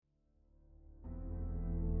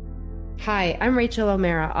Hi, I'm Rachel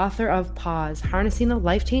O'Mara, author of Pause, Harnessing the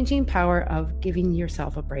Life-Changing Power of Giving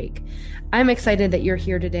Yourself a Break. I'm excited that you're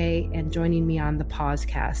here today and joining me on the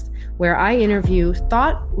Pausecast, where I interview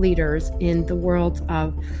thought leaders in the world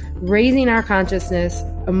of raising our consciousness,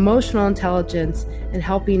 emotional intelligence, and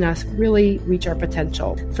helping us really reach our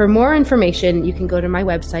potential. For more information, you can go to my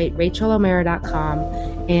website, rachelomara.com,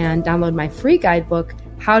 and download my free guidebook,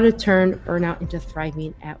 How to Turn Burnout into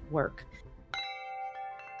Thriving at Work.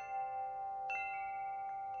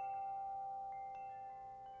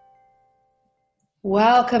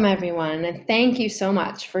 Welcome, everyone, and thank you so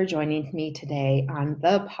much for joining me today on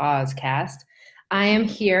the Pausecast. I am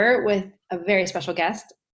here with a very special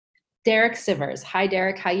guest, Derek Sivers. Hi,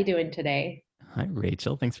 Derek. How you doing today? Hi,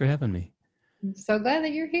 Rachel. Thanks for having me. I'm so glad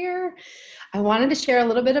that you're here. I wanted to share a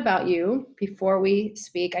little bit about you before we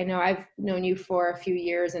speak. I know I've known you for a few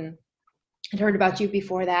years and I'd heard about you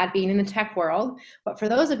before that, being in the tech world. But for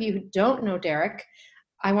those of you who don't know Derek,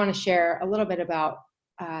 I want to share a little bit about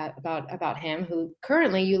him. Who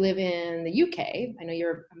currently you live in the UK. I know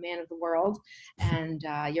you're a man of the world, and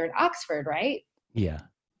you're in Oxford, right? Yeah.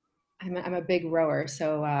 I'm a big rower,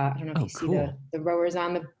 so I don't know if you see Cool. the rowers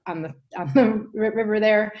on the river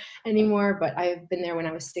there anymore. But I've been there when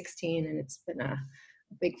I was 16, and it's been a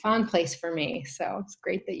big fond place for me. So it's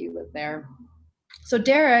great that you live there. So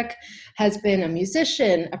Derek has been a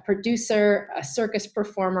musician, a producer, a circus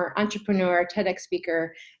performer, entrepreneur, TEDx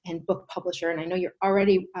speaker, and book publisher. And I know you're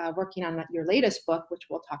already working on your latest book, which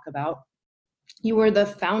we'll talk about. You were the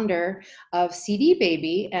founder of CD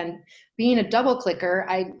Baby, and being a double clicker,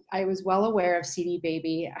 I was well aware of CD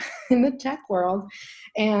Baby in the tech world,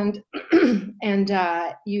 and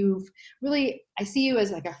you've really, I see you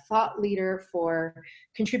as like a thought leader for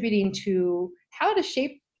contributing to how to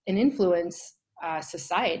shape and influence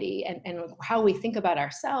society and how we think about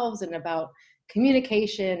ourselves and about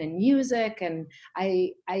communication and music. And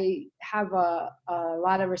I have a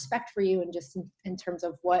lot of respect for you, and just in terms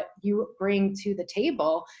of what you bring to the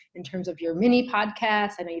table in terms of your mini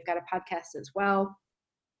podcast. I know you've got a podcast as well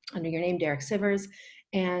under your name, Derek Sivers,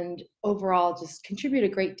 and overall just contribute a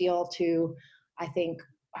great deal to, I think,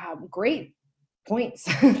 great points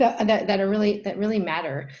that really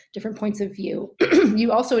matter, different points of view.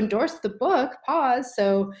 You also endorsed the book Pause,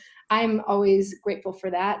 so I'm always grateful for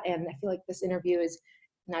that, and I feel like this interview is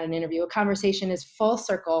not an interview, a conversation is full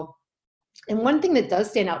circle. And one thing that does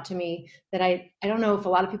stand out to me that I don't know if a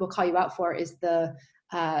lot of people call you out for is the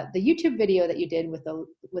YouTube video that you did with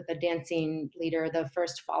the dancing leader, the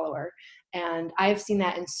first follower. And I've seen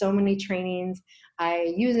that in so many trainings.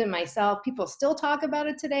 I use it myself. People still talk about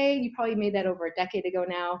it today. You probably made that over a decade ago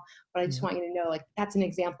now, but I just want you to know, like, that's an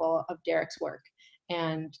example of Derek's work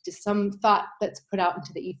and just some thought that's put out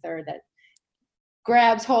into the ether that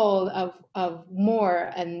grabs hold of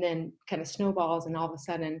more and then kind of snowballs, and all of a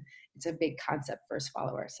sudden it's a big concept first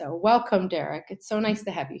follower. So welcome, Derek. It's so nice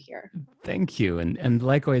to have you here. Thank you. And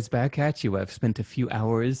likewise back at you. I've spent a few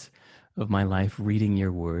hours of my life reading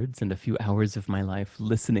your words and a few hours of my life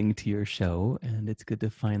listening to your show. And it's good to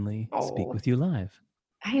finally speak with you live.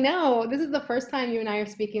 I know. This is the first time you and I are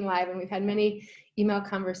speaking live, and we've had many email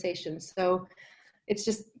conversations. So it's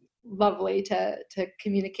just lovely to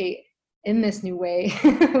communicate in this new way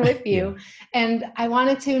with you. Yeah. And I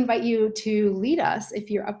wanted to invite you to lead us,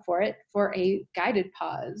 if you're up for it, for a guided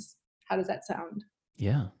pause. How does that sound?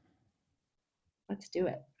 Yeah. Let's do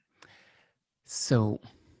it. So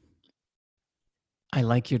I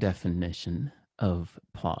like your definition of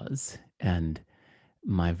pause, and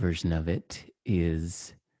my version of it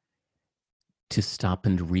is to stop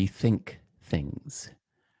and rethink things.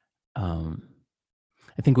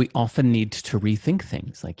 I think we often need to rethink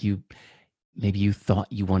things. Like maybe you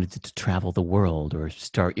thought you wanted to travel the world or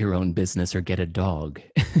start your own business or get a dog,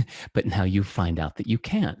 but now you find out that you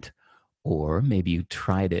can't. Or maybe you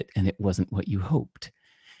tried it and it wasn't what you hoped.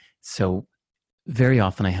 So very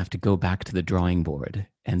often I have to go back to the drawing board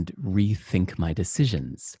and rethink my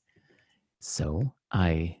decisions. So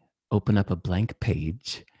I open up a blank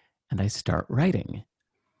page and I start writing.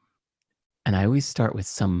 And I always start with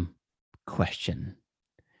some question.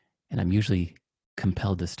 And I'm usually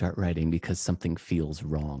compelled to start writing because something feels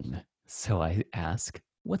wrong. So I ask,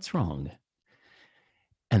 what's wrong?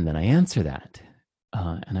 And then I answer that.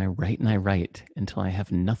 And I write until I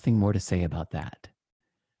have nothing more to say about that.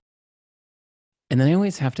 And then I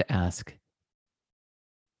always have to ask,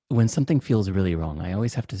 when something feels really wrong, I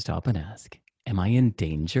always have to stop and ask, am I in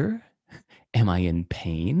danger? Am I in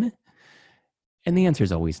pain? And the answer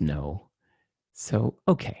is always no. So,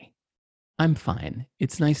 okay, I'm fine.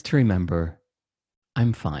 It's nice to remember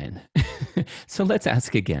I'm fine. So let's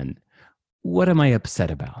ask again, what am I upset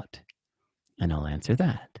about? And I'll answer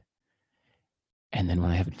that. And then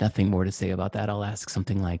when I have nothing more to say about that, I'll ask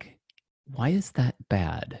something like, why is that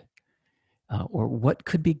bad? Or what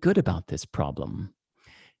could be good about this problem?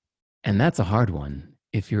 And that's a hard one.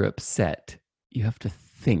 If you're upset, you have to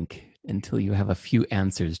think until you have a few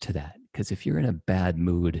answers to that. Because if you're in a bad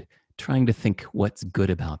mood, trying to think what's good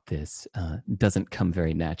about this doesn't come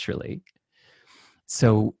very naturally.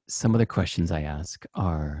 So some of the questions I ask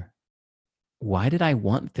are, why did I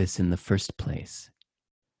want this in the first place?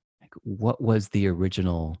 Like, what was the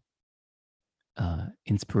original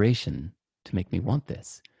inspiration to make me want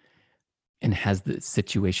this? And has the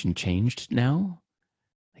situation changed now?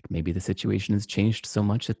 Like maybe the situation has changed so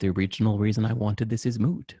much that the original reason I wanted this is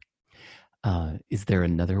moot. Is there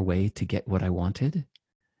another way to get what I wanted?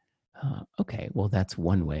 Okay, well, that's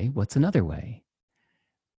one way. What's another way?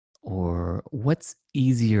 Or what's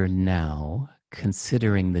easier now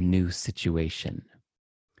considering the new situation?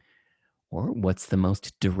 Or what's the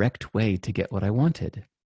most direct way to get what I wanted?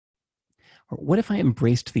 Or what if I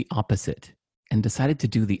embraced the opposite and decided to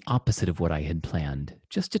do the opposite of what I had planned,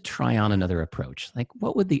 just to try on another approach? Like,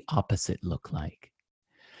 what would the opposite look like?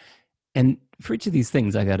 And for each of these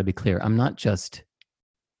things, I got to be clear. I'm not just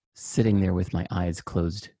sitting there with my eyes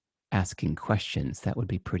closed asking questions. That would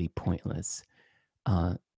be pretty pointless.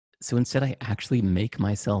 So instead, I actually make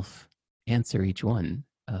myself answer each one.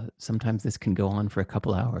 Sometimes this can go on for a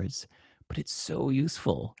couple hours, but it's so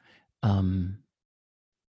useful. I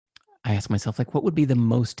ask myself, like, what would be the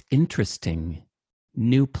most interesting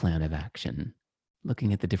new plan of action?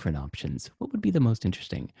 Looking at the different options, what would be the most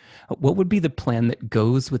interesting? What would be the plan that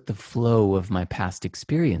goes with the flow of my past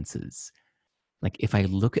experiences? Like, if I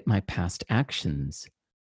look at my past actions,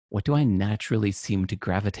 what do I naturally seem to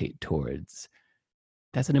gravitate towards?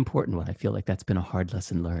 That's an important one. I feel like that's been a hard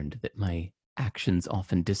lesson learned, that my actions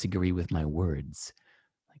often disagree with my words.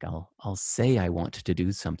 Like I'll say I want to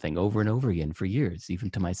do something over and over again for years,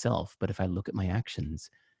 even to myself. But if I look at my actions,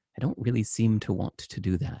 I don't really seem to want to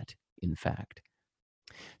do that, in fact.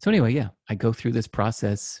 So anyway, yeah, I go through this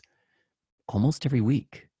process almost every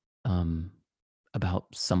week about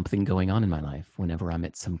something going on in my life whenever I'm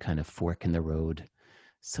at some kind of fork in the road,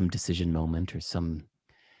 some decision moment, or some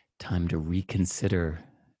time to reconsider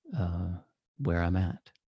where I'm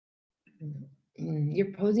at.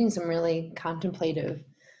 You're posing some really contemplative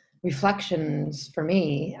reflections for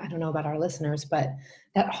me. I don't know about our listeners, but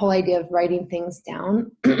that whole idea of writing things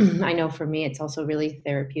down, I know for me, it's also really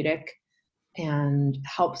therapeutic and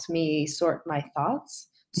helps me sort my thoughts.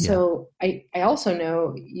 Yeah. So I also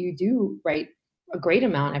know you do write a great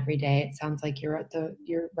amount every day. It sounds like you're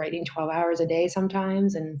writing 12 hours a day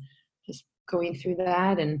sometimes and just going through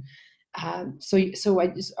that. And so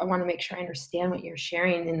I want to make sure I understand what you're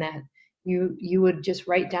sharing, in that you would just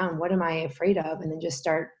write down, what am I afraid of? And then just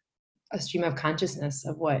start a stream of consciousness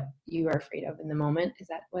of what you are afraid of in the moment. Is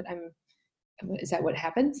that what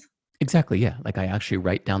happens? Exactly. Yeah. Like I actually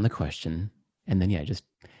write down the question and then, yeah, just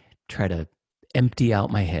try to empty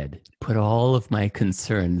out my head, put all of my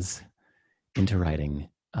concerns into writing,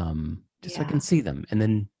 just so I can see them. And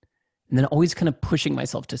then always kind of pushing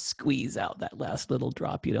myself to squeeze out that last little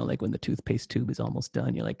drop, like when the toothpaste tube is almost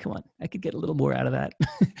done, you're like, come on, I could get a little more out of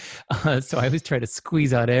that. So I always try to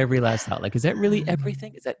squeeze out every last thought. Like, is that really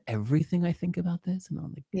everything? Is that everything I think about this? And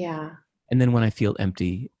I'm like, Yeah. And then when I feel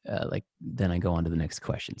empty, then I go on to the next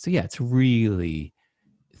question. So yeah, it's really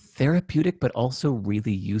therapeutic, but also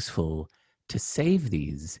really useful to save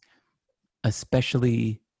these,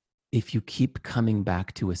 especially if you keep coming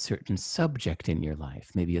back to a certain subject in your life,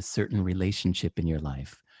 maybe a certain relationship in your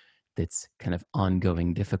life that's kind of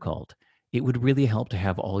ongoing difficult. It would really help to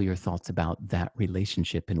have all your thoughts about that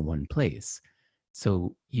relationship in one place.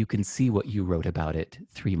 So you can see what you wrote about it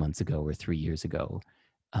 3 months ago or 3 years ago.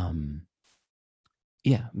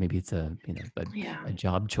 Yeah, maybe it's a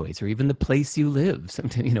job choice, or even the place you live.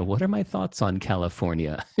 Sometimes, what are my thoughts on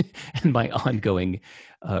California and my ongoing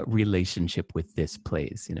relationship with this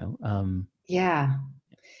place? Yeah.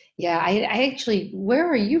 I actually, where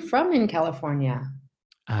are you from in California?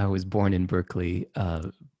 I was born in Berkeley,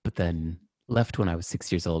 but then left when I was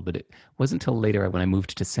 6 years old. But it wasn't until later when I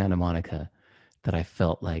moved to Santa Monica that I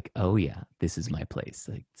felt like, oh yeah, this is my place.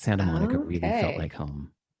 Like Santa Monica really felt like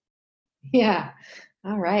home. Yeah.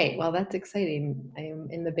 All right. Well, that's exciting. I am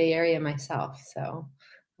in the Bay Area myself, so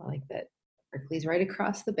I like that Berkeley's right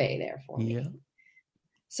across the bay there for me. Yeah.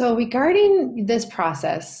 So regarding this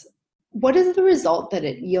process, what is the result that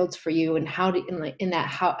it yields for you, and how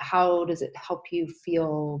does it help you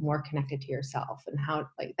feel more connected to yourself? And how,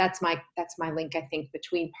 like, that's my link, I think,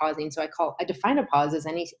 between pausing. So I define a pause as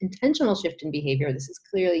any intentional shift in behavior. This is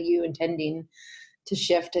clearly you intending to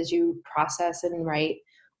shift as you process and write.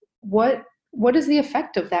 What is the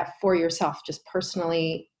effect of that for yourself, just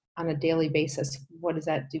personally on a daily basis? What does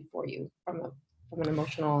that do for you from an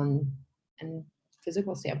emotional and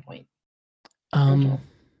physical standpoint? Um, Spiritual.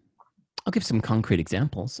 I'll give some concrete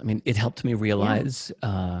examples. I mean, it helped me Yeah. realize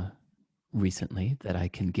recently that I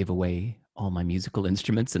can give away all my musical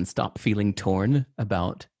instruments and stop feeling torn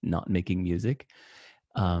about not making music.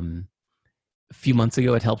 Um, a few months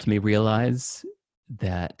ago, it helped me realize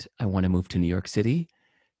that I want to move to New York City.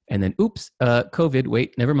 And then, oops, COVID,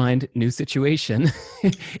 wait, never mind, new situation.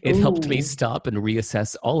 It helped me Ooh. stop and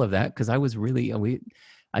reassess all of that because I was really,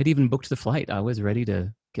 I'd even booked the flight. I was ready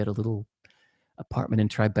to get a little apartment in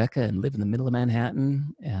Tribeca and live in the middle of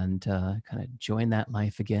Manhattan and kind of join that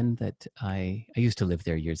life again that I used to live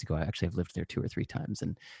there years ago. I actually have lived there 2 or 3 times.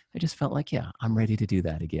 And I just felt like, yeah, I'm ready to do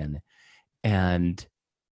that again. And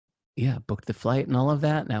yeah, booked the flight and all of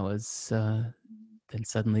that. And I was then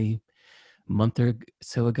suddenly a month or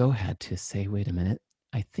so ago had to say, wait a minute,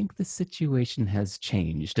 I think the situation has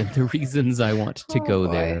changed. And the reasons I want to Oh go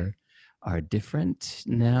boy. there are different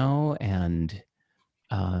now. And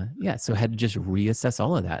yeah, so I had to just reassess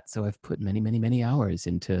all of that. So I've put many, many, many hours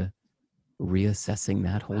into reassessing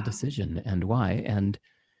that whole Wow. decision and why, and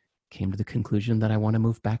came to the conclusion that I want to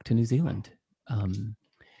move back to New Zealand.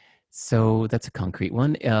 So that's a concrete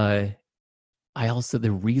one. I also,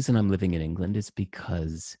 the reason I'm living in England is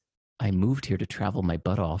because I moved here to travel my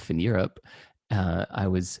butt off in Europe. I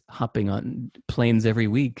was hopping on planes every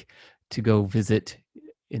week to go visit,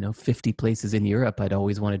 50 places in Europe I'd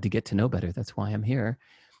always wanted to get to know better. That's why I'm here.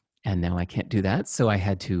 And now I can't do that. So I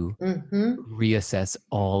had to Mm-hmm. reassess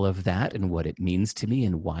all of that and what it means to me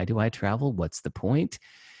and why do I travel? What's the point?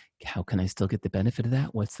 How can I still get the benefit of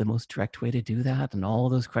that? What's the most direct way to do that? And all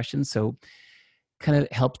those questions. So kind of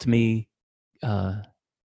helped me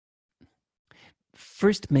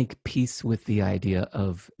first make peace with the idea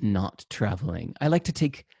of not traveling. I like to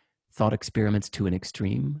take thought experiments to an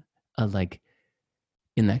extreme. Like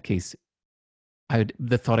in that case,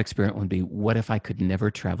 the thought experiment would be, what if I could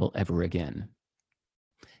never travel ever again?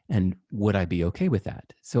 And would I be okay with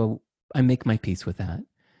that? So I make my peace with that.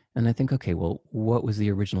 And I think, okay, well, what was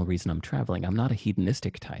the original reason I'm traveling? I'm not a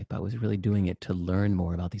hedonistic type. I was really doing it to learn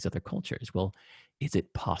more about these other cultures. Well, is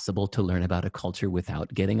it possible to learn about a culture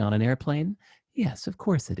without getting on an airplane? Yes, of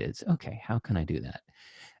course it is. Okay, how can I do that?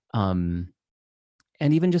 And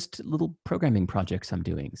even just little programming projects I'm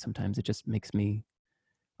doing, sometimes it just makes me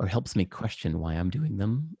or helps me question why I'm doing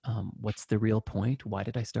them. What's the real point? Why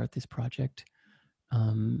did I start this project?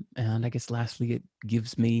 And I guess lastly, it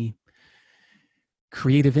gives me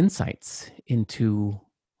creative insights into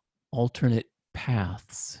alternate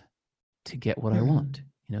paths to get what I Mm-hmm. want.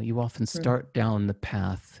 You often start down the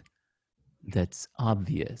path that's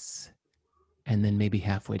obvious, and then maybe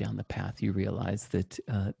halfway down the path, you realize that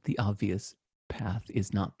the obvious path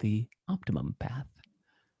is not the optimum path,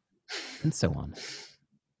 and so on.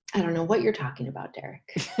 I don't know what you're talking about,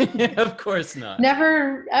 Derek. Of course not.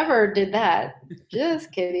 Never ever did that.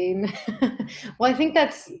 Just kidding. Well, I think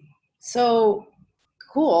that's so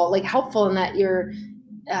cool, like helpful in that you're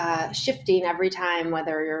shifting every time,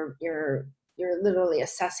 whether you're literally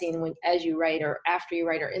assessing when as you write or after you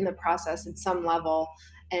write or in the process at some level,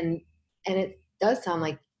 and it does sound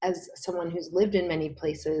like as someone who's lived in many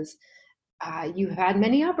places, you've had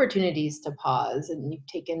many opportunities to pause, and you've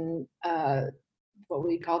taken what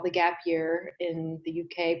we call the gap year in the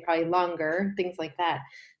UK, probably longer, things like that.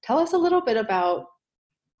 Tell us a little bit about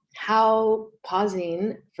how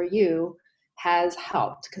pausing for you has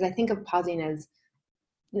helped, because I think of pausing as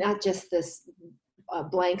not just this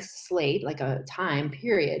blank slate, like a time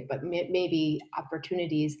period, but maybe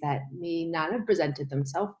opportunities that may not have presented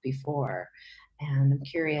themselves before. And I'm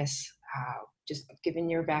curious, just given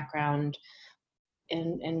your background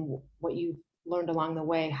and what you learned along the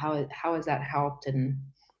way, how has that helped, and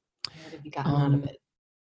what have you gotten out of Um, it?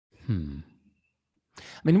 hmm.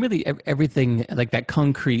 I mean, really, everything like that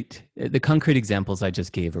the concrete examples I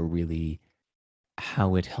just gave are really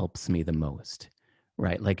how it helps me the most,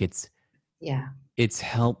 right? Like Yeah. it's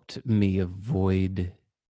helped me not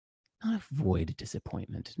avoid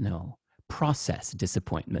disappointment, no, process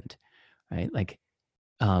disappointment, right? Like,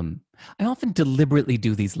 I often deliberately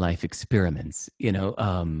do these life experiments,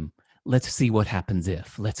 let's see what happens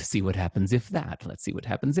if, let's see what happens if that, let's see what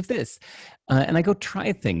happens if this. And I go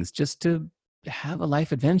try things just to have a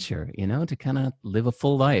life adventure, to kind of live a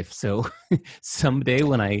full life. So someday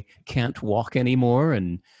when I can't walk anymore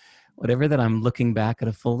and whatever, that I'm looking back at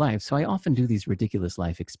a full life. So I often do these ridiculous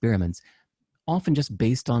life experiments, often just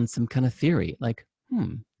based on some kind of theory. Like,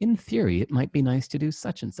 in theory, it might be nice to do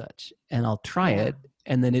such and such. And I'll try Yeah. it.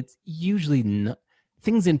 And then it's usually not,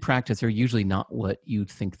 things in practice are usually not what you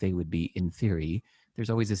think they would be in theory. There's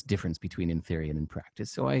always this difference between in theory and in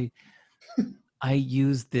practice. So I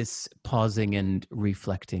use this pausing and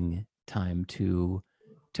reflecting time to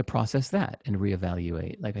process that and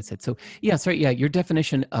reevaluate, like I said. So yeah, sorry, yeah, your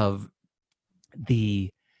definition of the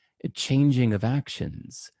changing of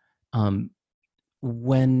actions.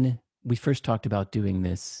 When we first talked about doing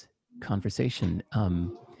this conversation,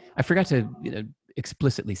 I forgot to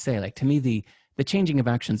explicitly say, like, to me, the changing of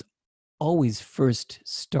actions always first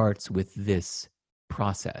starts with this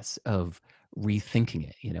process of rethinking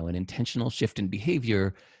it. An intentional shift in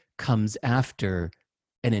behavior comes after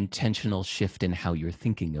an intentional shift in how you're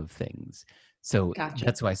thinking of things. So Gotcha.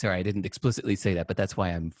 that's why, sorry, I didn't explicitly say that, but that's why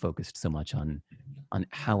I'm focused so much on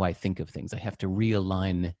how I think of things. I have to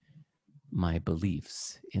realign my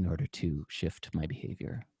beliefs in order to shift my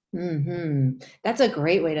behavior. That's a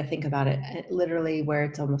great way to think about it. Literally, where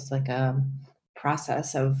it's almost like a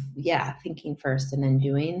process of, yeah, thinking first and then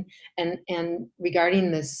doing. And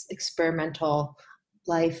regarding this experimental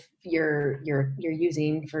life you're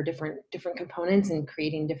using for different components and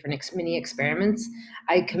creating different mini experiments,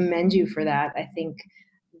 I commend you for that. I think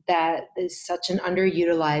that is such an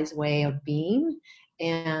underutilized way of being.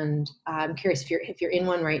 And I'm curious if you're in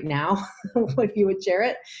one right now, if you would share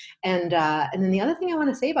it. And then the other thing I want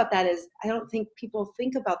to say about that is I don't think people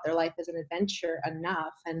think about their life as an adventure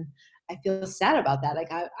enough, and I feel sad about that. Like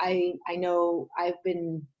I know I've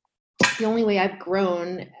been, the only way I've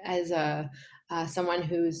grown as a someone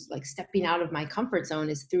who's like stepping out of my comfort zone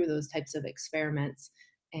is through those types of experiments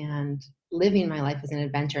and living my life as an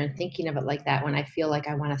adventure and thinking of it like that when I feel like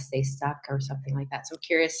I want to stay stuck or something like that. So I'm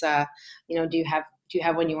curious, do you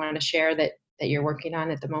have one you want to share that you're working on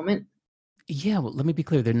at the moment? Yeah, well, let me be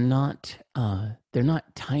clear. They're not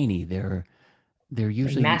tiny. They're Like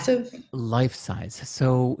usually massive? life size.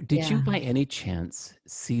 So, did you Yeah. by any chance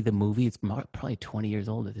see the movie? It's probably 20 years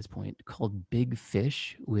old at this point, called Big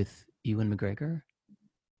Fish with Ewan McGregor.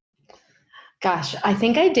 Gosh, I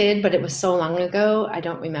think I did, but it was so long ago, I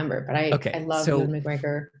don't remember. But I Okay, love Ewan so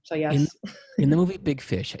McGregor, so in yes. in the movie Big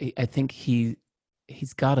Fish, I think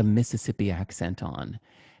he's got a Mississippi accent on,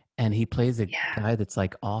 and he plays a Yeah, guy that's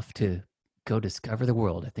like off to go discover the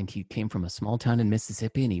world. I think he came from a small town in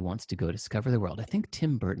Mississippi and he wants to go discover the world. I think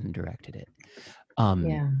Tim Burton directed it. Um,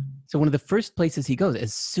 yeah. so one of the first places he goes,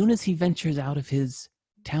 as soon as he ventures out of his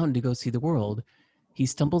town to go see the world, he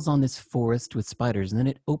stumbles on this forest with spiders, and then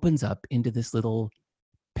it opens up into this little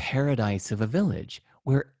paradise of a village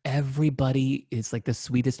where everybody is like the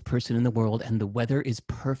sweetest person in the world, and the weather is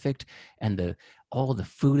perfect, and all the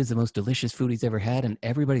food is the most delicious food he's ever had, and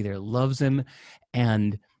everybody there loves him,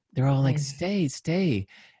 and they're all like, Nice. stay, stay.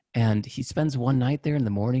 And he spends one night there. In the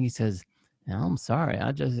morning he says, "No, I'm sorry,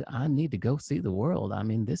 I need to go see the world. I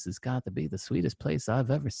mean, this has got to be the sweetest place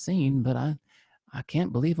I've ever seen, but I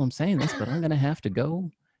can't believe I'm saying this, but I'm gonna have to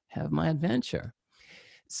go have my adventure."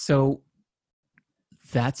 So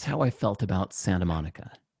that's how I felt about Santa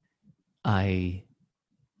Monica. I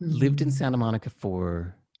lived in Mhm. Santa Monica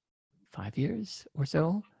for 5 years or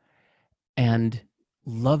so and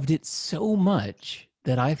loved it so much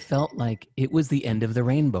that I felt like it was the end of the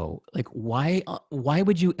rainbow. Like, why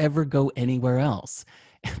would you ever go anywhere else?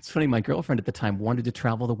 It's funny, my girlfriend at the time wanted to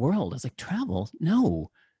travel the world. I was like, travel? No.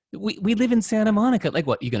 We live in Santa Monica. Like,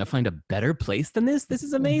 what, you gonna find a better place than this? This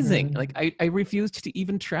is amazing. Mhm. Like, I refused to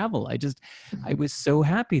even travel. I was so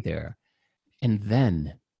happy there. And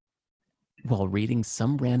then, while reading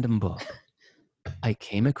some random book, I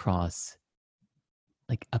came across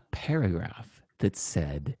like a paragraph that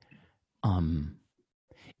said, um,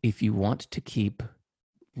 if you want to keep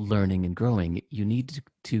learning and growing, you need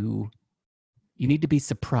to be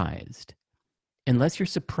surprised. Unless you're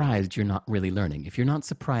surprised, you're not really learning. If you're not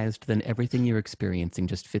surprised, then everything you're experiencing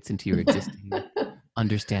just fits into your existing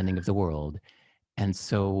understanding of the world. And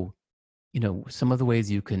so, some of the ways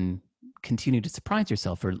you can continue to surprise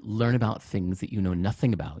yourself or learn about things that you know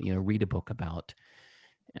nothing about, read a book about,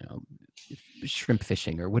 you know, shrimp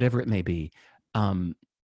fishing or whatever it may be. Um,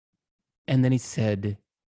 and then he said,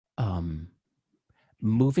 um,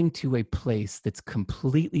 moving to a place that's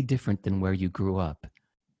completely different than where you grew up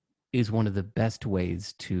is one of the best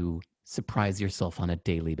ways to surprise yourself on a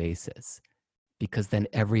daily basis, because then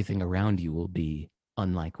everything around you will be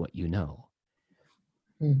unlike what you know.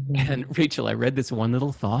 And Mhm. Rachel, I read this one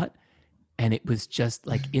little thought, and it was just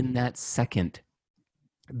like in that second,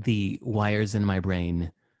 the wires in my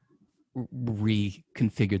brain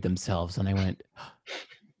reconfigured themselves. And I went,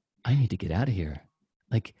 I need to get out of here.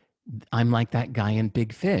 Like, I'm like that guy in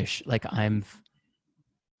Big Fish. Like,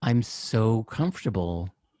 I'm so comfortable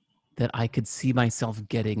that I could see myself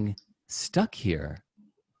getting stuck here.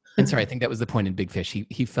 And sorry, I think that was the point in Big Fish.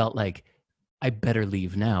 He felt like I better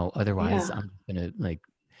leave now, otherwise Yeah. I'm gonna like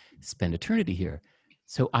spend eternity here.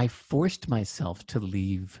 So I forced myself to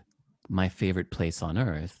leave my favorite place on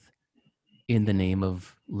earth in the name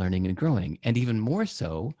of learning and growing. And even more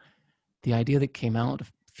so, the idea that came out a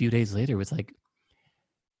few days later was like,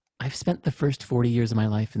 I've spent the first 40 years of my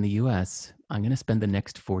life in the US. I'm going to spend the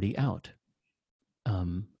next 40 out.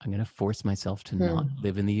 I'm going to force myself to not Hmm.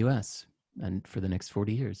 live in the US and for the next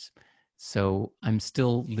 40 years. So I'm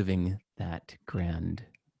still living that grand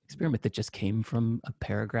experiment that just came from a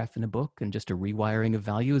paragraph in a book and just a rewiring of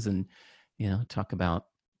values. And, talk about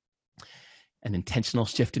an intentional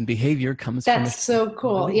shift in behavior comes from a That's shift so in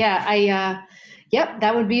cool. belief. Yeah, yep,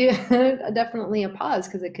 that would be definitely a pause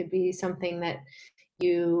because it could be something that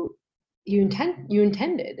you you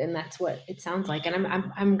intended, and that's what it sounds like. And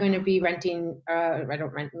I'm going to be renting. I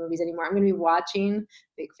don't rent movies anymore. I'm going to be watching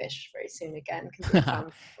Big Fish very soon again because it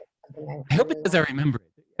sounds like something I I hope it really does. I want. remember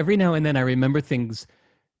it. Every now and then I remember things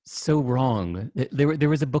so wrong. There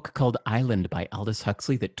was a book called Island by Aldous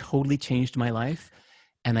Huxley that totally changed my life.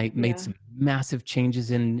 And I made Yeah, some massive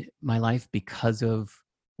changes in my life because of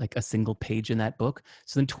like a single page in that book.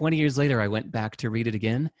 So then 20 years later, I went back to read it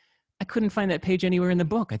again. I couldn't find that page anywhere in the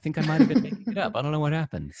book. I think I might have been making it up. I don't know what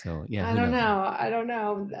happened. So yeah, I who don't knows? know. I don't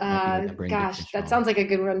know. Might be remembering Big Gosh, Fish that wrong. sounds like a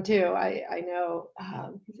good one too. I know.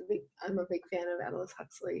 I'm a big fan of Aldous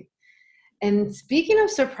Huxley. And speaking of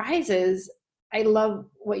surprises, I love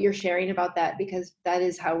what you're sharing about that because that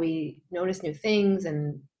is how we notice new things,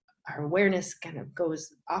 and our awareness kind of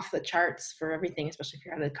goes off the charts for everything, especially if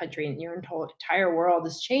you're out of the country and your entire world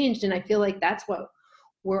has changed. And I feel like that's what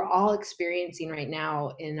we're all experiencing right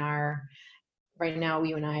now right now,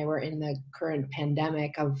 you and I were in the current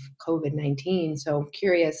pandemic of COVID-19. So I'm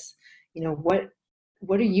curious, what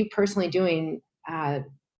are you personally doing?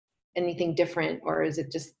 Anything different, or is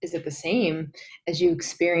it the same as you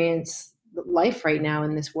experience life right now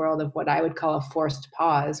in this world of what I would call a forced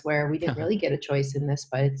pause, where we didn't really get a choice in this,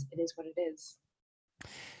 but it is what it is.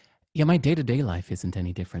 Yeah, my day-to-day life isn't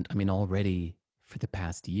any different. I mean, already for the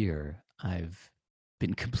past year, I've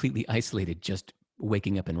been completely isolated, just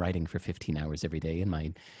waking up and writing for 15 hours every day in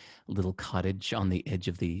my little cottage on the edge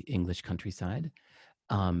of the English countryside.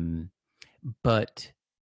 Um, but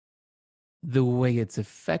the way it's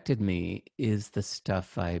affected me is the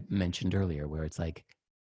stuff I mentioned earlier, where it's like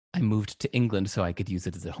I moved to England so I could use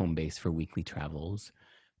it as a home base for weekly travels.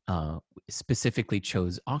 Uh, Specifically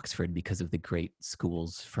chose Oxford because of the great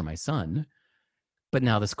schools for my son, but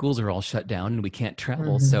now the schools are all shut down and we can't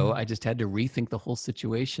travel. So Mhm. I just had to rethink the whole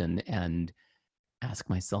situation and ask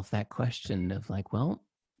myself that question of like, well,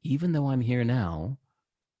 even though I'm here now,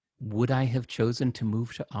 would I have chosen to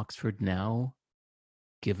move to Oxford now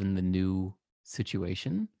given the new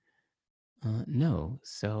situation? No.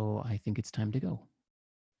 So I think it's time to go.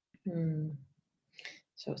 Mm.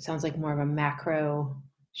 So it sounds like more of a macro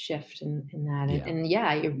shift in that. Yeah. And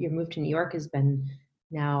yeah, your move to New York has been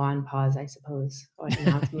now on pause, I suppose. Or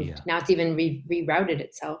now it's moved. Yeah. Now it's even rerouted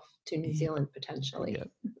itself to New Yeah. Zealand potentially.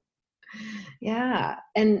 Yeah. Yeah,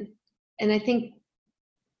 and I think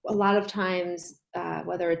a lot of times,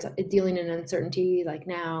 whether it's dealing in uncertainty like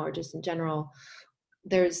now or just in general,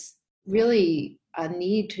 there's really a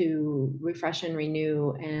need to refresh and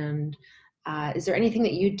renew. And is there anything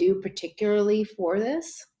that you do particularly for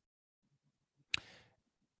this?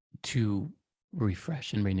 To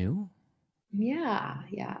refresh and renew, Yeah,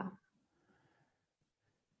 yeah.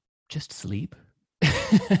 just sleep.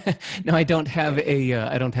 No, I don't have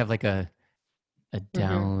I don't have like a Hmm.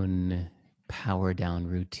 down power down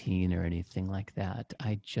routine or anything like that.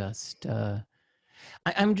 I just I'm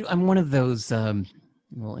one of those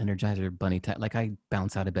little energizer bunny type. Like I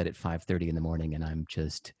bounce out of bed at 5:30 in the morning and I'm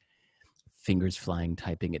just fingers flying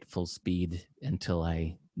typing at full speed until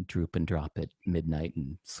I droop and drop at midnight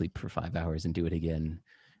and sleep for 5 hours and do it again.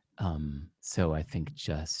 So I think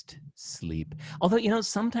just sleep. Although,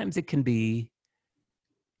 sometimes it can be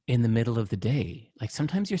in the middle of the day. Like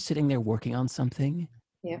sometimes you're sitting there working on something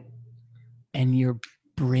Yeah. and your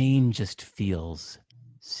brain just feels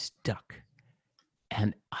stuck.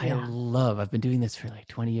 And Yeah. I've been doing this for like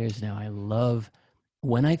 20 years now. I love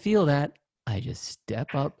when I feel that, I just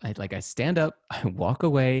step up. I stand up, I walk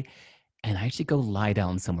away, and I actually go lie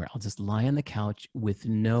down somewhere. I'll just lie on the couch with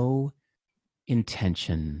no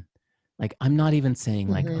intention. Like I'm not even saying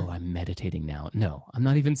like, oh, Hmm. I'm meditating now. No, I'm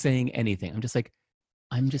not even saying anything. I'm just like,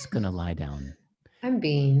 I'm just gonna lie down. I'm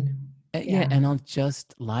being. Yeah, Yeah. and I'll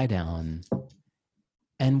just lie down.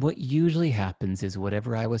 And what usually happens is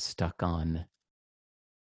whatever I was stuck on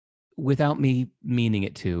without me meaning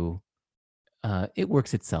it to, it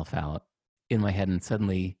works itself out in my head. And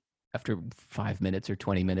suddenly, after 5 minutes or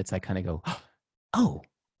 20 minutes, I kind of go, oh,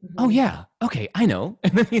 oh Mhm. yeah, okay, I know.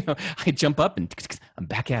 And then, I jump up and I'm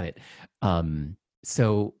back at it.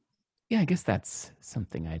 So yeah, I guess that's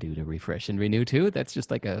something I do to refresh and renew too. That's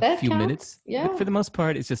just like a That few counts. minutes. But Yeah. for the most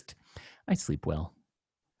part, it's just, I sleep well.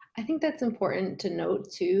 I think that's important to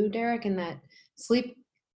note too, Derek, in that sleep,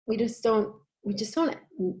 we just don't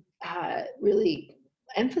really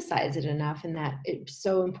emphasize it enough, and that it's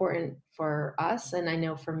so important for us. And I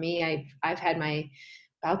know for me, I've had my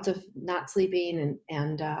bouts of not sleeping,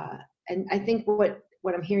 and I think what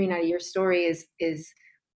I'm hearing out of your story is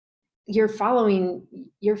you're following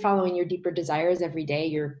your deeper desires every day.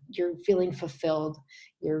 You're feeling fulfilled.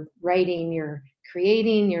 You're writing, you're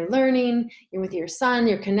creating, you're learning, you're with your son,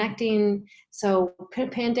 you're connecting. So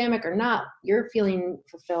pandemic or not, you're feeling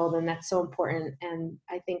fulfilled, and that's so important. And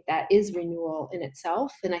I think that is renewal in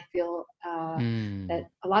itself. And I feel that Mm,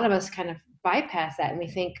 a lot of us kind of bypass that, and we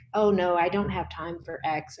think, oh no, I don't have time for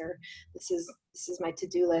X, or this is my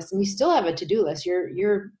to-do list. And you still have a to-do list.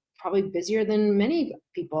 You're probably busier than many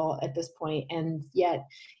people at this point, and yet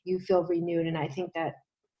you feel renewed. And I think that,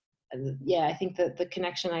 yeah, I think that the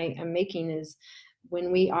connection I am making is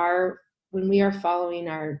when we are following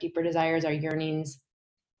our deeper desires, our yearnings,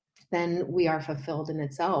 then we are fulfilled in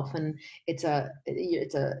itself. And it's a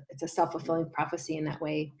self-fulfilling prophecy in that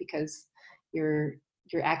way, because you're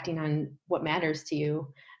you're acting on what matters to you.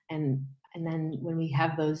 And then when we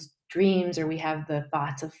have those dreams, or we have the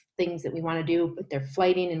thoughts of things that we want to do but they're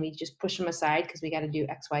flighting, and we just push them aside because we got to do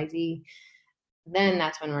XYZ, then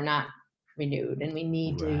that's when we're not renewed, and we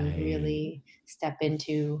need to right. really step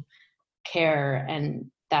into care. And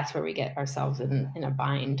that's where we get ourselves in a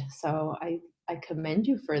bind. So I commend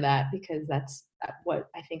you for that, because that's what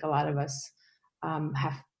I think a lot of us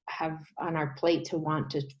have on our plate to want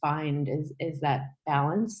to find, is that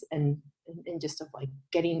balance, and just of like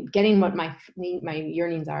getting what my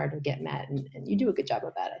yearnings are to get met. And you do a good job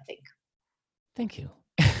of that, I think. Thank you.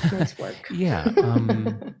 Nice work. Yeah.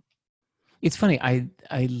 It's funny. I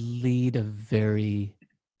lead a very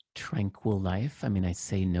tranquil life. I mean, I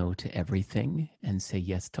say no to everything and say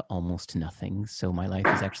yes to almost nothing. So my life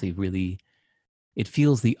is actually really, it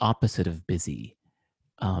feels the opposite of busy.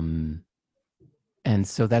 Um, and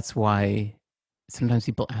so that's why sometimes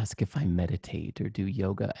people ask if I meditate or do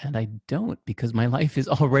yoga, and I don't, because my life is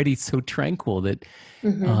already so tranquil that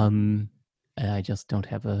Hmm. um, I just don't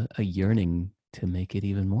have a yearning to make it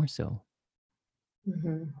even more so.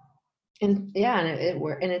 Hmm. And yeah,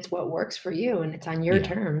 and it's what works for you, and it's on your Yeah.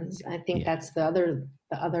 terms. I think Yeah. that's the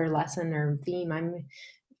other lesson or theme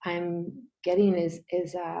I'm getting is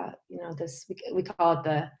this, we call it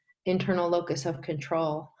the internal locus of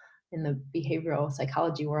control in the behavioral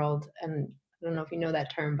psychology world. And I don't know if you know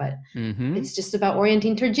that term, but Mm-hmm. it's just about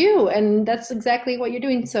orienting towards you, and that's exactly what you're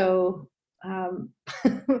doing. So um,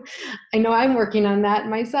 I know I'm working on that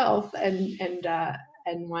myself,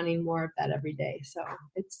 and wanting more of that every day. So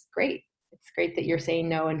it's great. It's great that you're saying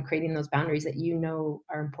no and creating those boundaries that you know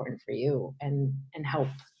are important for you, and help.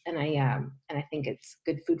 And I think it's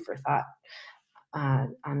good food for thought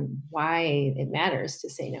on why it matters to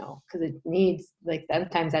say no, because it needs, like,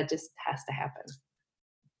 sometimes that just has to happen.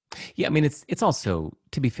 Yeah, I mean, it's also,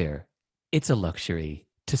 to be fair, it's a luxury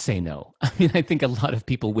to say no. I mean, I think a lot of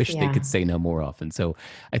people wish they Yeah. could say no more often. So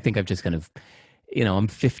I think I've just kind of, I'm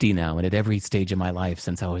 50 now, and at every stage of my life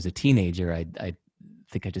since I was a teenager, I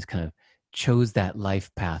think I just kind of chose that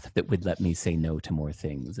life path that would let me say no to more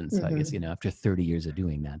things. And so I guess, Hmm. after 30 years of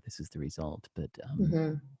doing that, this is the result. But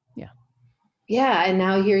Hmm. yeah. Yeah, and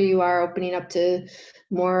now here you are opening up to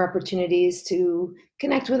more opportunities to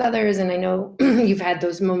connect with others. And I know you've had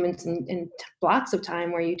those moments and blocks of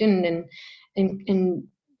time where you didn't. And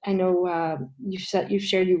I know you've shared,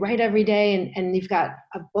 you write every day, and you've got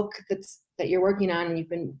a book that you're working on, and you've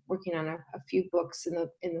been working on a few books in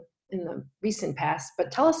the recent past.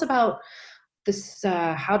 But tell us about this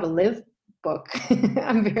How to Live book.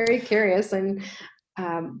 I'm very curious, and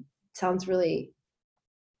sounds really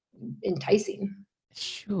enticing.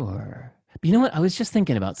 Sure. But you know what? I was just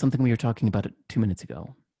thinking about something we were talking about 2 minutes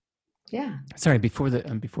ago. Yeah. Sorry, before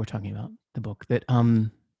talking about the book, that I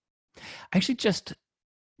actually just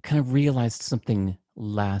kind of realized something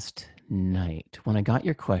last night when I got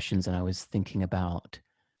your questions, and I was thinking about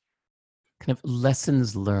kind of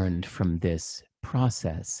lessons learned from this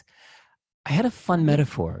process. I had a fun Mhm.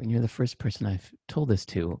 metaphor, and you're the first person I've told this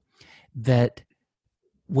to, that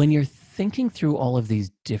when you're thinking through all of these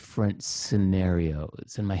different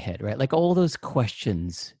scenarios in my head, right? Like all those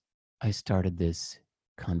questions I started this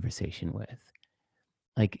conversation with.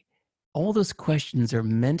 Like, all those questions are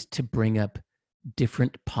meant to bring up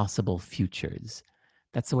different possible futures.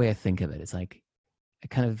 That's the way I think of it. It's like I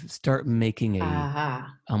kind of start making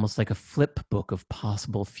almost like a flip book of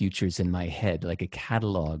possible futures in my head, like a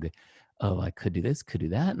catalog. Oh, I could do this, could do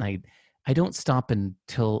that. And I don't stop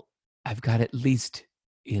until I've got at least,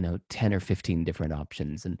 10 or 15 different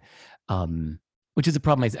options. And which is a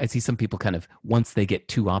problem. I see some people kind of, once they get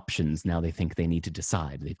two options, now they think they need to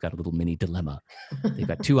decide. They've got a little mini dilemma. They've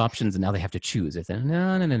got two options and now they have to choose. I say,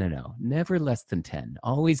 no. Never less than 10.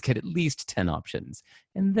 Always get at least 10 options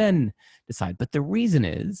and then decide. But the reason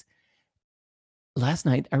is, last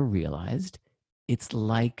night I realized it's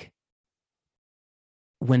like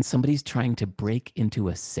when somebody's trying to break into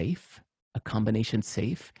a safe, a combination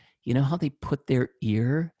safe, you know how they put their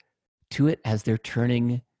ear to it as they're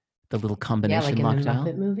turning the little combination like in the lockdown?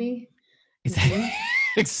 Muppet movie. Is that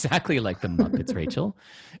exactly like the Muppets, Rachel?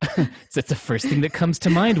 So that's the first thing that comes to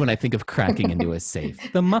mind when I think of cracking into a safe,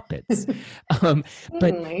 the Muppets.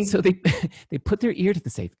 But so they put their ear to the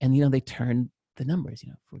safe and, they turn the numbers,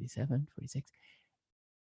 47, 46,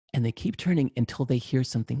 and they keep turning until they hear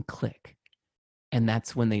something click. And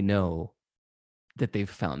that's when they know that they've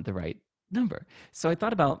found the right number. So I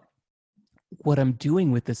thought about what I'm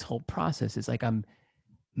doing with this whole process is like I'm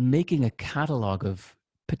making a catalog of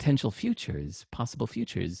potential futures, possible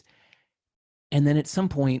futures. And then at some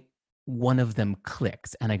point, one of them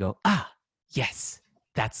clicks and I go, yes,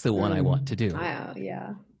 that's the one I want to do.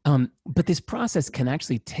 Yeah. But this process can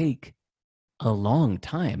actually take a long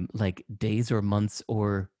time, like days or months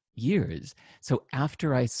or years. So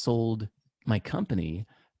after I sold my company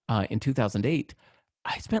in 2008,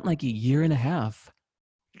 I spent like a year and a half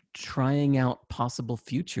trying out possible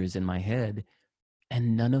futures in my head,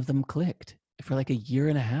 and none of them clicked. For like a year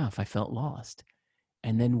and a half, I felt lost.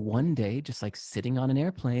 And then one day, just like sitting on an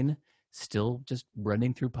airplane, still just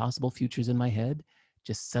running through possible futures in my head,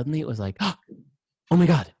 just suddenly it was like, oh my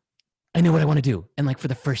God, I know what I want to do. And like for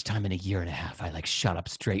the first time in a year and a half, I like shot up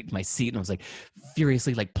straight in my seat and I was like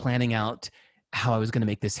furiously like planning out how I was going to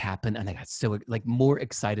make this happen. And I got so like more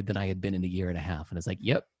excited than I had been in a year and a half. And I was like,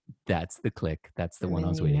 yep, that's the click. That's the one I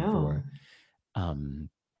was waiting for.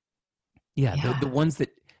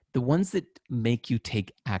 The ones that make you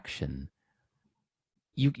take action.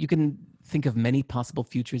 You can think of many possible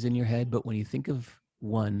futures in your head, but when you think of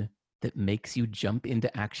one that makes you jump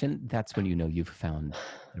into action, that's when you know you've found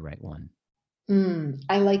the right one.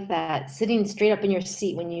 I like that. Sitting straight up in your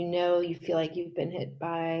seat when you feel like you've been hit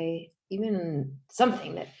by even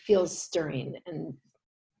something that feels stirring and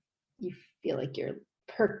you feel like you're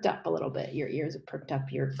perked up a little bit. Your ears are perked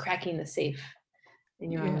up. You're cracking the safe.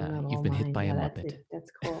 And you've been hit by a Muppet.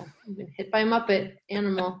 That's cool. You've been hit by a Muppet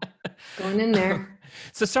animal going in there.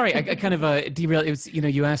 So sorry, I kind of derailed. It was,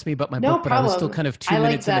 you asked me about my book, but I was still kind of 2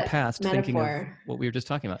 minutes in the past thinking of what we were just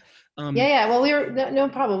talking about. Well, no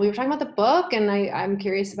problem. We were talking about the book, and I'm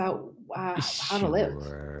curious about how to live.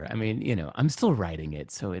 I mean, I'm still writing it,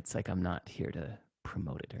 so it's like I'm not here to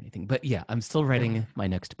promote it or anything. But yeah, I'm still writing my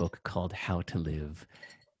next book called How to Live,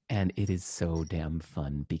 and it is so damn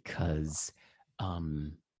fun because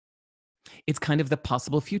it's kind of the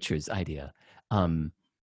possible futures idea.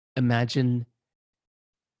 Imagine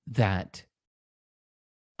that,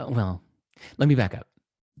 let me back up.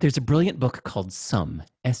 There's a brilliant book called Sum,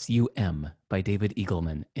 S-U-M, by David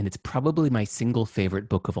Eagleman, and it's probably my single favorite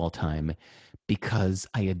book of all time because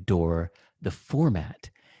I adore the format.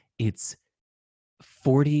 It's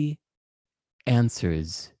 40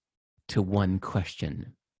 answers to one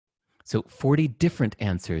question. So 40 different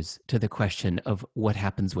answers to the question of what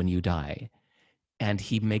happens when you die. And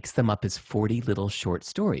he makes them up as 40 little short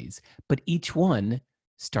stories. But each one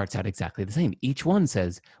starts out exactly the same. Each one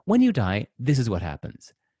says, when you die, this is what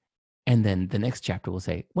happens. And then the next chapter will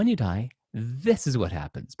say, when you die, this is what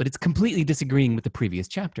happens. But it's completely disagreeing with the previous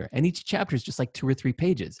chapter. And each chapter is just like 2 or 3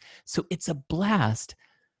 pages. So it's a blast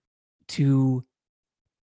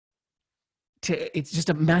it's just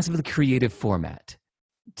a massively creative format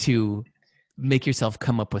to make yourself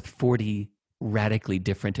come up with 40 radically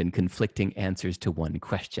different and conflicting answers to one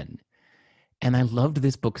question. And I loved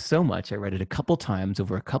this book so much. I read it a couple times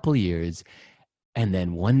over a couple years. And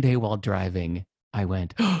then one day while driving, I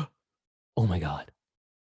went, oh my God,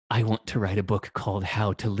 I want to write a book called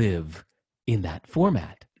How to Live in that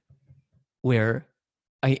format, where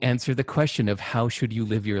I answer the question of how should you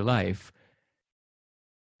live your life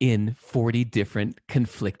in 40 different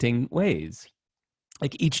conflicting ways.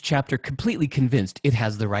 Like each chapter completely convinced it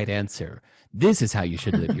has the right answer. This is how you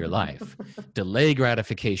should live your life. Delay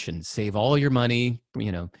gratification, save all your money,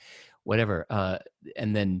 whatever.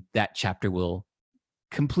 And then that chapter will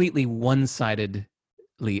completely one-sided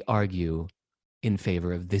determinedly argue in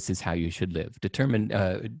favor of this is how you should live. Determined,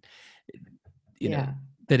 you know, Yeah.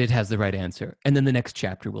 that it has the right answer. And then the next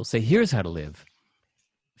chapter will say, here's how to live.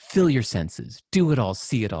 Fill your senses, do it all,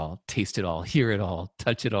 see it all, taste it all, hear it all,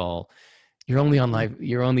 touch it all. You're only on life.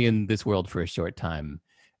 You're only in this world for a short time.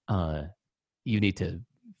 You need to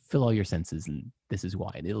fill all your senses, and this is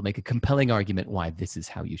why. And it'll make a compelling argument why this is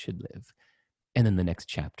how you should live. And then the next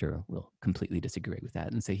chapter will completely disagree with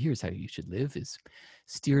that and say, here's how you should live is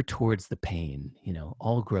steer towards the pain. You know,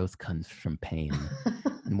 all growth comes from pain.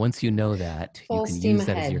 And once you know that, you Full can steam use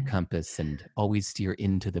that as your ahead. compass and always steer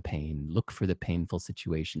into the pain. Look for the painful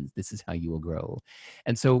situations. This is how you will grow.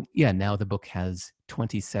 And so, yeah, now the book has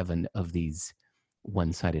 27 of these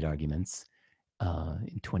one-sided arguments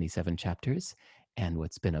in 27 chapters. And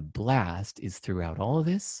what's been a blast is throughout all of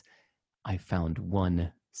this, I found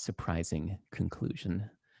one surprising conclusion,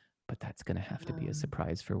 but that's going to have to be a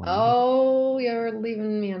surprise for when we read Oh, you're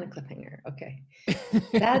leaving me on a cliffhanger. Okay.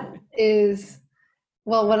 That is,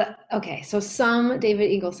 well, okay. So some David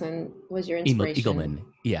Eagleson was your inspiration. Eagleman.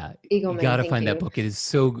 Yeah. You Eagleman, got to thank find that you. book. It's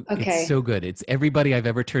so Okay. good. It's everybody I've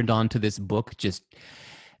ever turned on to this book just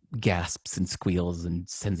gasps and squeals and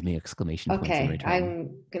sends me exclamation points in Okay. return.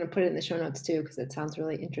 I'm gonna put it in the show notes too, because it sounds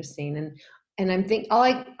really interesting. And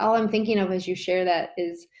all I'm thinking of as you share that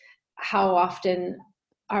is how often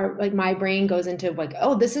my brain goes into like,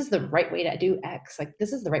 oh, this is the right way to do X. Like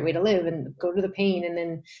this is the right way to live and go to the pain. And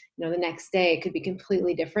then, the next day it could be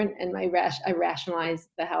completely different. And I rationalize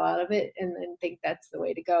the hell out of it and then think that's the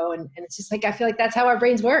way to go. And it's just like, I feel like that's how our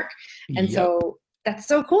brains work. And Yep. so that's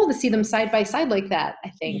so cool to see them side by side like that,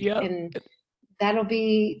 I think. Yep. And that'll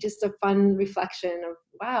be just a fun reflection of,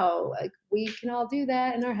 wow, like we can all do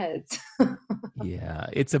that in our heads. Yeah.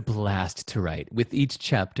 It's a blast to write. With each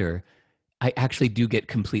chapter, I actually do get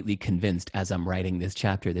completely convinced as I'm writing this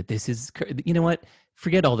chapter that this is, you know what?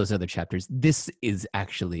 Forget all those other chapters. This is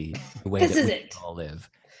actually the way This that is we it. all live.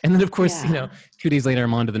 And then, of course, Yeah. 2 days later,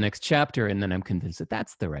 I'm on to the next chapter, and then I'm convinced that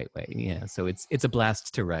that's the right way. Yeah. So it's a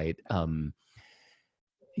blast to write.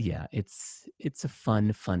 Yeah, it's a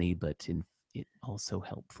funny, but it also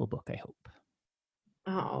helpful book, I hope.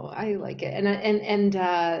 Oh, I like it. And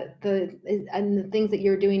the things that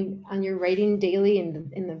you're doing on your writing daily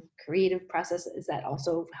and in the creative process, is that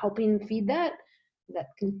also helping feed that?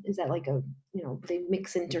 Is that like they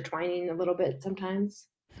mix intertwining a little bit sometimes?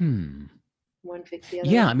 One fix the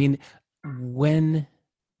Yeah, I other? mean, when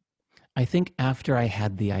I think after I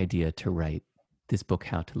had the idea to write this book,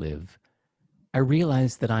 How to Live, I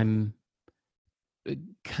realized that I'm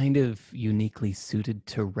kind of uniquely suited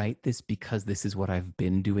to write this because this is what I've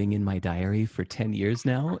been doing in my diary for 10 years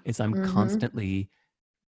now, is I'm constantly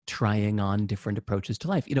trying on different approaches to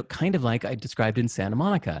life. Kind of like I described in Santa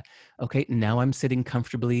Monica. Okay, now I'm sitting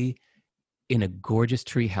comfortably in a gorgeous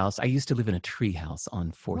tree house. I used to live in a tree house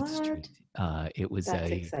on 4th Street. It was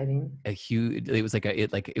That's exciting. a huge, it was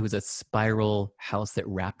it was a spiral house that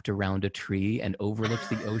wrapped around a tree and overlooked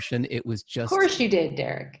the ocean. It was Of just course you did,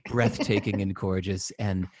 Derek. breathtaking and gorgeous.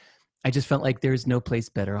 And I just felt like there's no place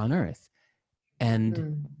better on earth.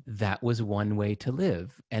 And that was one way to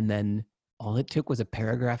live. And then all it took was a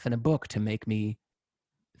paragraph in a book to make me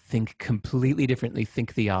think completely differently,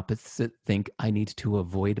 think the opposite, think I need to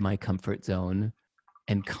avoid my comfort zone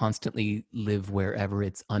and constantly live wherever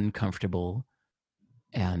it's uncomfortable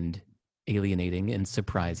and alienating and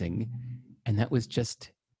surprising. And that was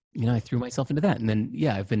just, I threw myself into that. And then,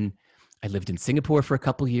 yeah, I lived in Singapore for a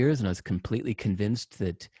couple of years, and I was completely convinced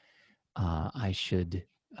that I should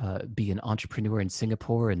be an entrepreneur in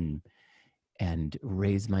Singapore and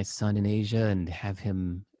raise my son in Asia and have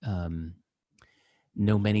him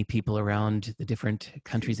know many people around the different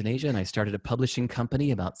countries in Asia. And I started a publishing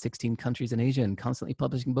company about 16 countries in Asia and constantly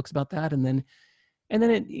publishing books about that. And then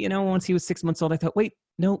once he was 6 months old, I thought, wait,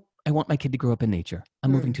 no, I want my kid to grow up in nature.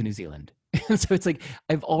 I'm moving to New Zealand. So it's like,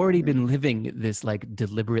 I've already been living this like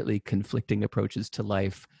deliberately conflicting approaches to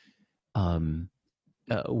life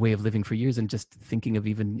way of living for years, and just thinking of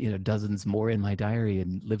even, dozens more in my diary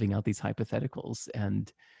and living out these hypotheticals.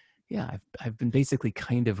 And yeah, I've been basically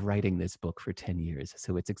kind of writing this book for 10 years.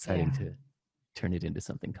 So it's exciting to turn it into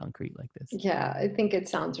something concrete like this. Yeah, I think it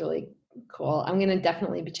sounds really cool. I'm going to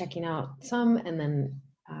definitely be checking out some, and then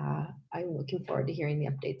I'm looking forward to hearing the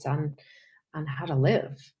updates on how to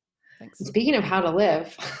live. Thanks. And speaking of how to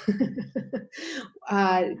live,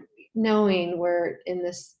 knowing we're in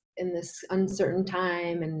this uncertain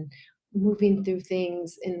time and moving through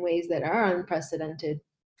things in ways that are unprecedented,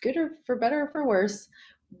 good or for better or for worse,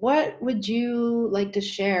 what would you like to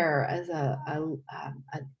share as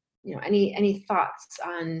any thoughts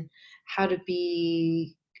on how to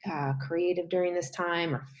be creative during this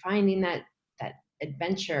time, or finding that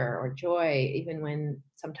adventure or joy, even when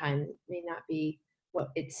sometimes it may not be what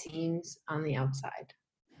it seems on the outside.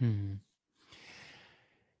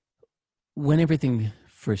 When everything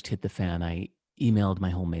first hit the fan, I emailed my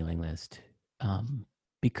whole mailing list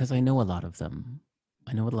because I know a lot of them.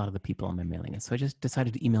 I know a lot of the people on my mailing list. So I just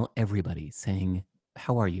decided to email everybody saying,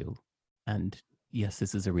 how are you? And yes,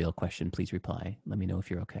 this is a real question. Please reply. Let me know if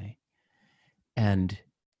you're okay. And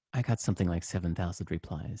I got something like 7,000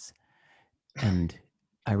 replies. And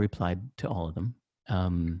I replied to all of them.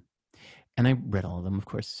 And I read all of them, of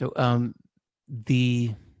course. So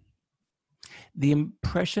the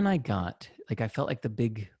impression I got, like I felt like the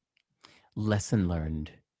big lesson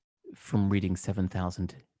learned from reading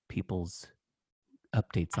 7,000 people's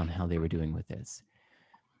updates on how they were doing with this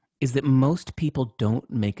is that most people don't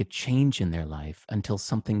make a change in their life until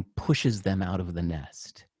something pushes them out of the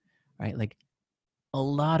nest, right? Like a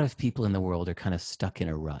lot of people in the world are kind of stuck in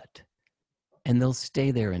a rut and they'll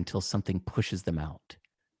stay there until something pushes them out.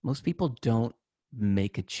 Most people don't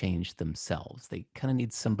make a change themselves. They kind of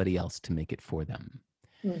need somebody else to make it for them.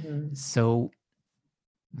 Mm-hmm. So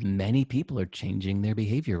many people are changing their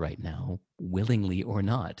behavior right now, willingly or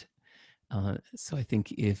not. So I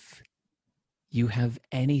think if you have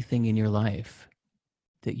anything in your life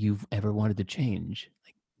that you've ever wanted to change,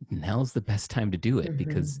 like now's the best time to do it,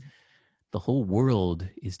 because the whole world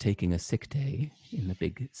is taking a sick day in the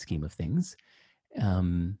big scheme of things.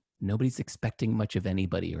 Nobody's expecting much of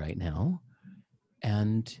anybody right now.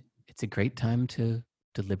 And it's a great time to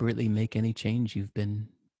deliberately make any change you've been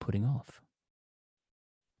putting off.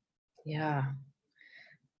 Yeah.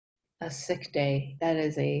 A sick day. That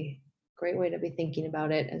is a great way to be thinking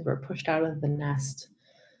about it as we're pushed out of the nest.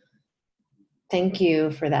 Thank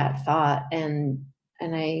you for that thought. And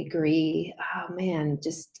I agree. Oh man,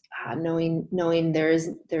 just knowing there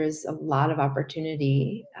is a lot of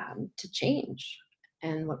opportunity to change,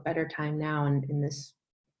 and what better time now in this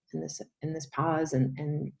pause,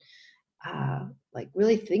 and like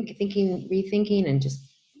really rethinking, and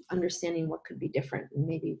just understanding what could be different, and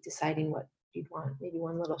maybe deciding what you'd want, maybe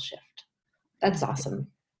one little shift. That's awesome.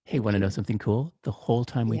 Hey, want to know something cool? The whole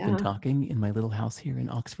time we've been Yeah. talking in my little house here in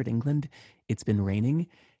Oxford, England, it's been raining.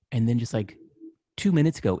 And then just like 2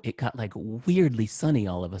 minutes ago, it got like weirdly sunny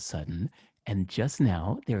all of a sudden. And just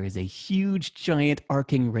now, there is a huge, giant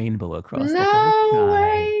arcing rainbow across the whole sky. No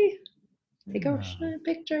way. Take a Yeah.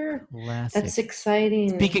 picture. Classic. That's exciting.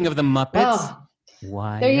 Speaking of the Muppets, Well,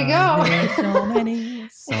 why there you are go. there so many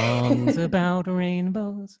songs about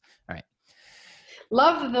rainbows? All right.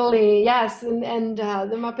 Lovely, yes, and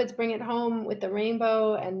the Muppets Bring It Home with the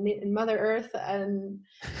rainbow and Mother Earth, and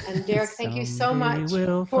Derek, thank you so much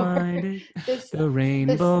we'll for find it, this the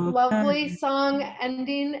rainbow lovely planet. song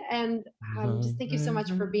ending, and just thank you so much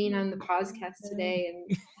for being on the podcast today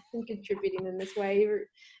and contributing in this way.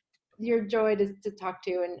 You're joy to talk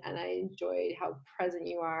to, and I enjoyed how present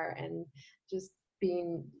you are and just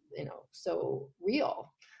being so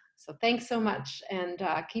real. So thanks so much, and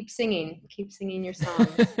keep singing your songs.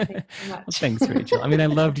 Thanks so much. Well, thanks, Rachel. I mean, I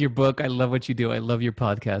loved your book. I love what you do. I love your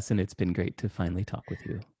podcast, and it's been great to finally talk with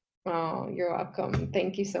you. Oh, you're welcome.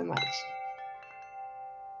 Thank you so much.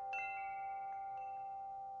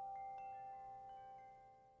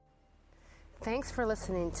 Thanks for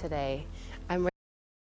listening today. I'm